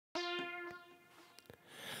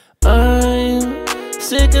I'm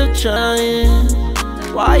sick of trying.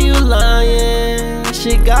 Why you lying?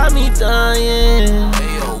 She got me dying.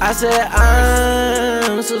 I said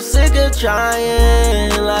I'm so sick of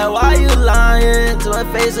trying. Like, why you lying to my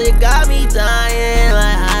face? It got me dying.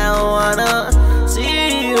 Like, I don't wanna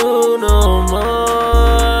see you no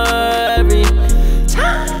more. Every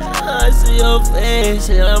time I see your face,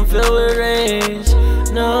 yeah, I'm filled with rage.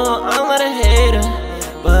 No, I'm not a hater,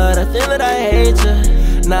 but I think that I hate you.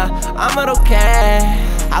 Nah, I'm not okay.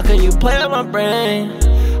 How could you play with my brain?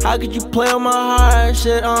 How could you play with my heart?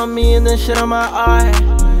 Shit on me and then shit on my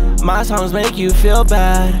art. My songs make you feel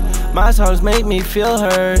bad. My songs make me feel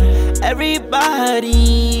hurt.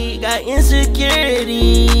 Everybody got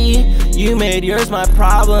insecurity. You made yours my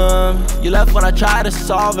problem. You left when I tried to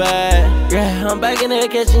solve it. Yeah, I'm back in the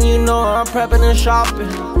kitchen, you know I'm prepping and shopping.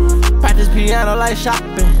 Practice piano like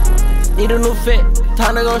shopping. Need a new fit,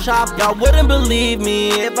 time to go shop. Y'all wouldn't believe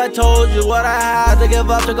me if I told you what I had to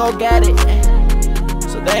give up to go get it.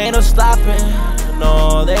 So there ain't no stopping.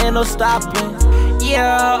 No, there ain't no stopping.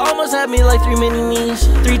 Yeah, almost had me like 3 mini-me's.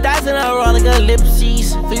 3,000 I roll like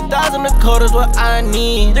ellipses. 3,000 the cold is what I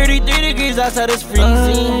need. 33 degrees outside is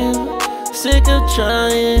freezing. I'm sick of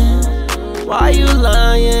trying. Why you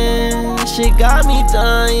lying? She got me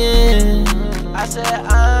dying. I said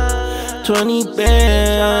I'm 20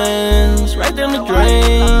 bands right down the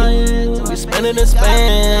drain. We spend it and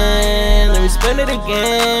spend, then we spend it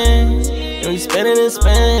again. Then we spend it and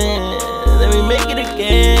spend, then we make it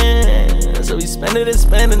again. So we spend it and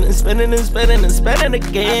spending and spending and spending and spending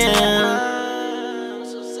again. I'm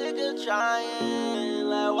so sick of trying.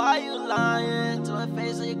 Like, why you lying to my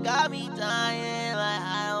face? You got me dying. Like,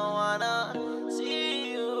 I don't wanna